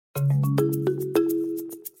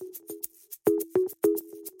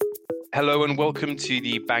Hello and welcome to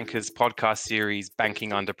the Bankers podcast series,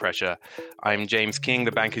 Banking Under Pressure. I'm James King,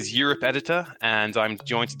 the Bankers Europe editor, and I'm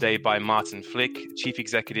joined today by Martin Flick, Chief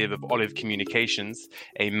Executive of Olive Communications,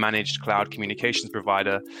 a managed cloud communications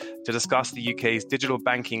provider, to discuss the UK's digital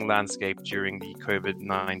banking landscape during the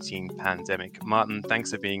COVID-19 pandemic. Martin,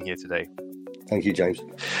 thanks for being here today. Thank you, James.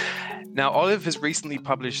 Now, Olive has recently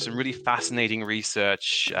published some really fascinating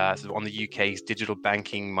research on the UK's digital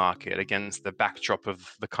banking market against the backdrop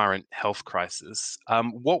of the current health crisis.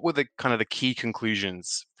 What were the key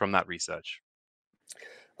conclusions from that research?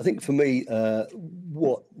 I think for me,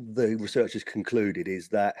 what the researchers concluded is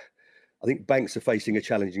that I think banks are facing a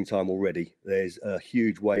challenging time already. There's a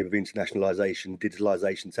huge wave of internationalization,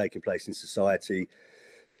 digitalization taking place in society.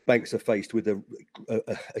 Banks are faced with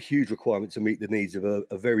a huge requirement to meet the needs of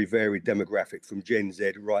a very varied demographic, from Gen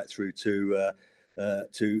Z right through to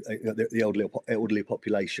the elderly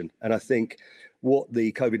population. And I think what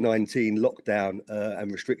the COVID-19 lockdown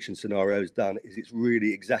and restriction scenario has done is it's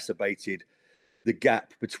really exacerbated the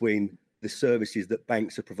gap between the services that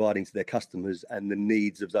banks are providing to their customers and the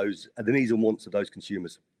needs and wants of those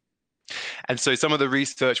consumers. And so some of the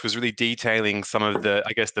research was really detailing some of the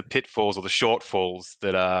pitfalls or the shortfalls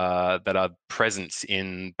that are present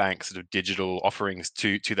in banks' sort of digital offerings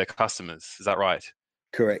to their customers. Is that right?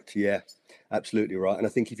 Correct. Yeah, absolutely right. And I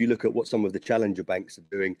think if you look at what some of the challenger banks are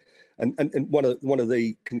doing, and one of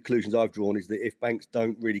the conclusions I've drawn is that if banks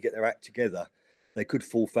don't really get their act together, they could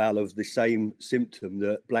fall foul of the same symptom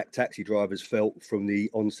that black taxi drivers felt from the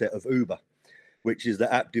onset of Uber, which is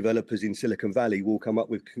that app developers in Silicon Valley will come up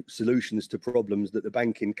with solutions to problems that the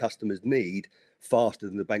banking customers need faster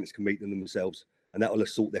than the banks can meet them themselves. And that will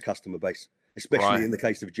assault their customer base, especially in the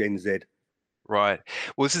case of Gen Z. Right.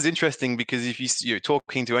 Well, this is interesting because if you're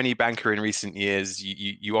talking to any banker in recent years,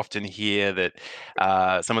 you often hear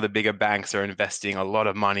that some of the bigger banks are investing a lot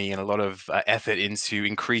of money and a lot of effort into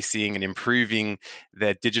increasing and improving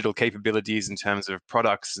their digital capabilities in terms of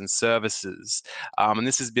products and services. And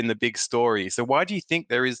this has been the big story. So why do you think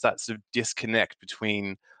there is that sort of disconnect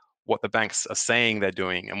between what the banks are saying they're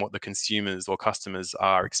doing and what the consumers or customers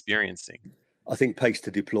are experiencing? I think pace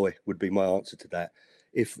to deploy would be my answer to that.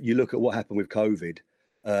 If you look at what happened with COVID,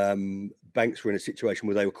 banks were in a situation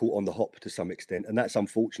where they were caught on the hop to some extent, and that's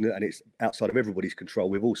unfortunate, and it's outside of everybody's control.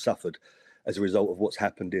 We've all suffered as a result of what's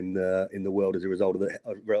happened in the world as a result of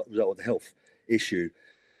the health issue.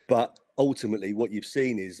 But ultimately, what you've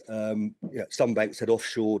seen is some banks had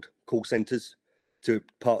offshored call centres to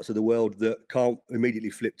parts of the world that can't immediately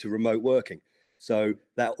flip to remote working. So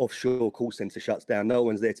that offshore call centre shuts down. No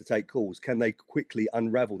one's there to take calls. Can they quickly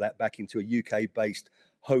unravel that back into a UK-based,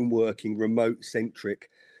 home working, remote-centric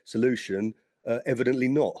solution? Evidently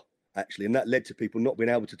not, actually. And that led to people not being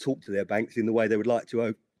able to talk to their banks in the way they would like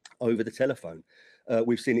to over the telephone.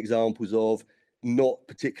 We've seen examples of not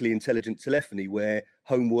particularly intelligent telephony where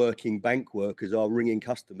home working bank workers are ringing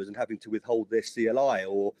customers and having to withhold their CLI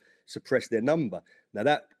or suppress their number. Now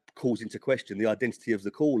that calls into question the identity of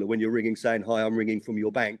the caller when you're ringing saying, "Hi, I'm ringing from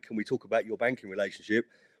your bank. Can we talk about your banking relationship?"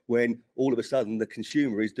 When all of a sudden the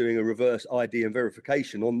consumer is doing a reverse ID and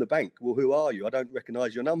verification on the bank. Well, who are you? I don't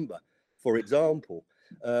recognize your number, for example.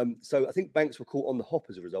 So I think banks were caught on the hop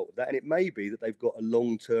as a result of that. And it may be that they've got a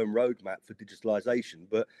long-term roadmap for digitalization,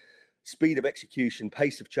 but speed of execution,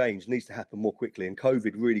 pace of change needs to happen more quickly. And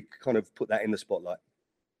COVID really kind of put that in the spotlight.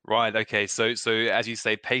 Right. Okay. So as you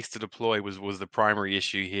say, pace to deploy was the primary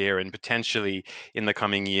issue here, and potentially in the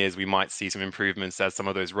coming years we might see some improvements as some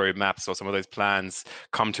of those roadmaps or some of those plans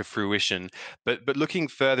come to fruition. But looking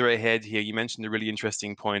further ahead here, you mentioned a really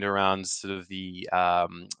interesting point around sort of the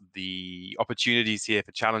opportunities here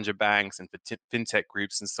for challenger banks and for fintech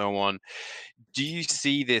groups and so on. Do you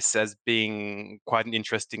see this as being quite an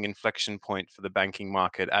interesting inflection point for the banking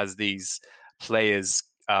market as these players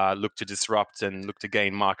look to disrupt and look to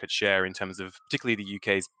gain market share in terms of particularly the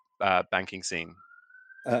UK's banking scene?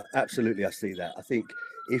 Absolutely, I see that. I think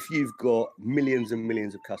if you've got millions and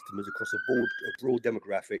millions of customers across a broad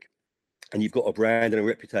demographic, and you've got a brand and a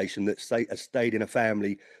reputation that has stayed in a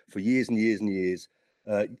family for years and years and years,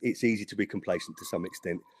 it's easy to be complacent to some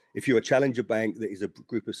extent. If you're a challenger bank that is a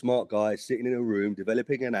group of smart guys sitting in a room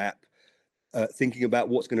developing an app, thinking about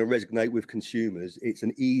what's going to resonate with consumers, it's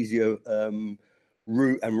an easier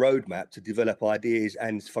route and roadmap to develop ideas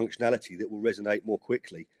and functionality that will resonate more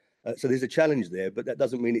quickly. So there's a challenge there, but that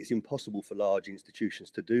doesn't mean it's impossible for large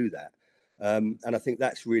institutions to do that. And I think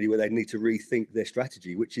that's really where they need to rethink their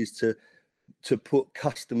strategy, which is to put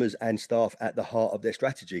customers and staff at the heart of their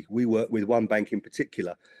strategy. We work with one bank in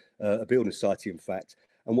particular, a building society, in fact,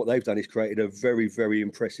 and what they've done is created a very, very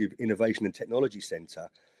impressive innovation and technology centre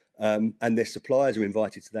And their suppliers are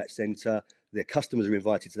invited to that centre, their customers are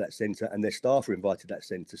invited to that centre, and their staff are invited to that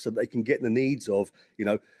centre, so they can get the needs of,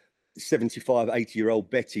 75, 80-year-old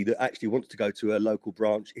Betty that actually wants to go to her local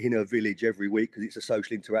branch in her village every week because it's a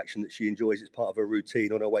social interaction that she enjoys. It's part of her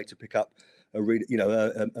routine on her way to pick up a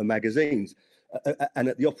magazines. And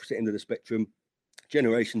at the opposite end of the spectrum,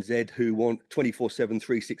 Generation Z, who want 24/7,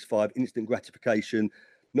 365 instant gratification.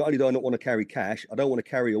 Not only do I not want to carry cash, I don't want to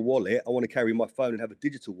carry a wallet. I want to carry my phone and have a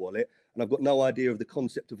digital wallet. And I've got no idea of the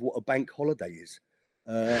concept of what a bank holiday is.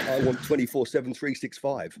 I want 24/7,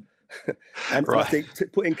 365. And Right. I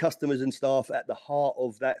think putting customers and staff at the heart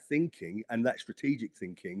of that thinking and that strategic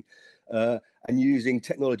thinking, and using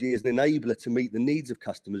technology as an enabler to meet the needs of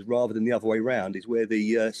customers rather than the other way around, is where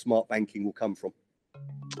the smart banking will come from.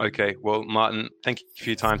 Okay, well, Martin, thank you for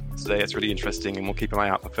your time today. It's really interesting, and we'll keep an eye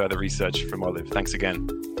out for further research from Olive. Thanks again.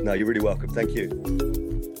 No, you're really welcome. Thank you.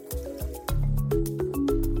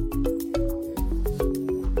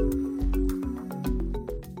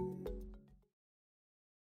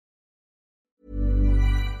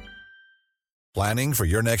 Planning for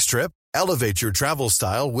your next trip? Elevate your travel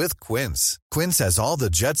style with Quince. Quince has all the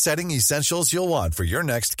jet-setting essentials you'll want for your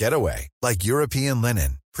next getaway, like European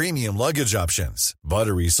linen, premium luggage options,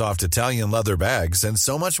 buttery soft Italian leather bags, and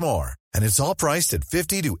so much more. And it's all priced at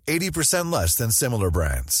 50 to 80% less than similar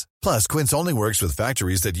brands. Plus, Quince only works with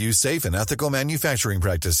factories that use safe and ethical manufacturing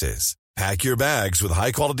practices. Pack your bags with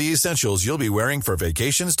high-quality essentials you'll be wearing for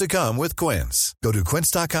vacations to come with Quince. Go to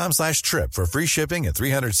quince.com/trip for free shipping and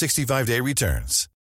 365-day returns.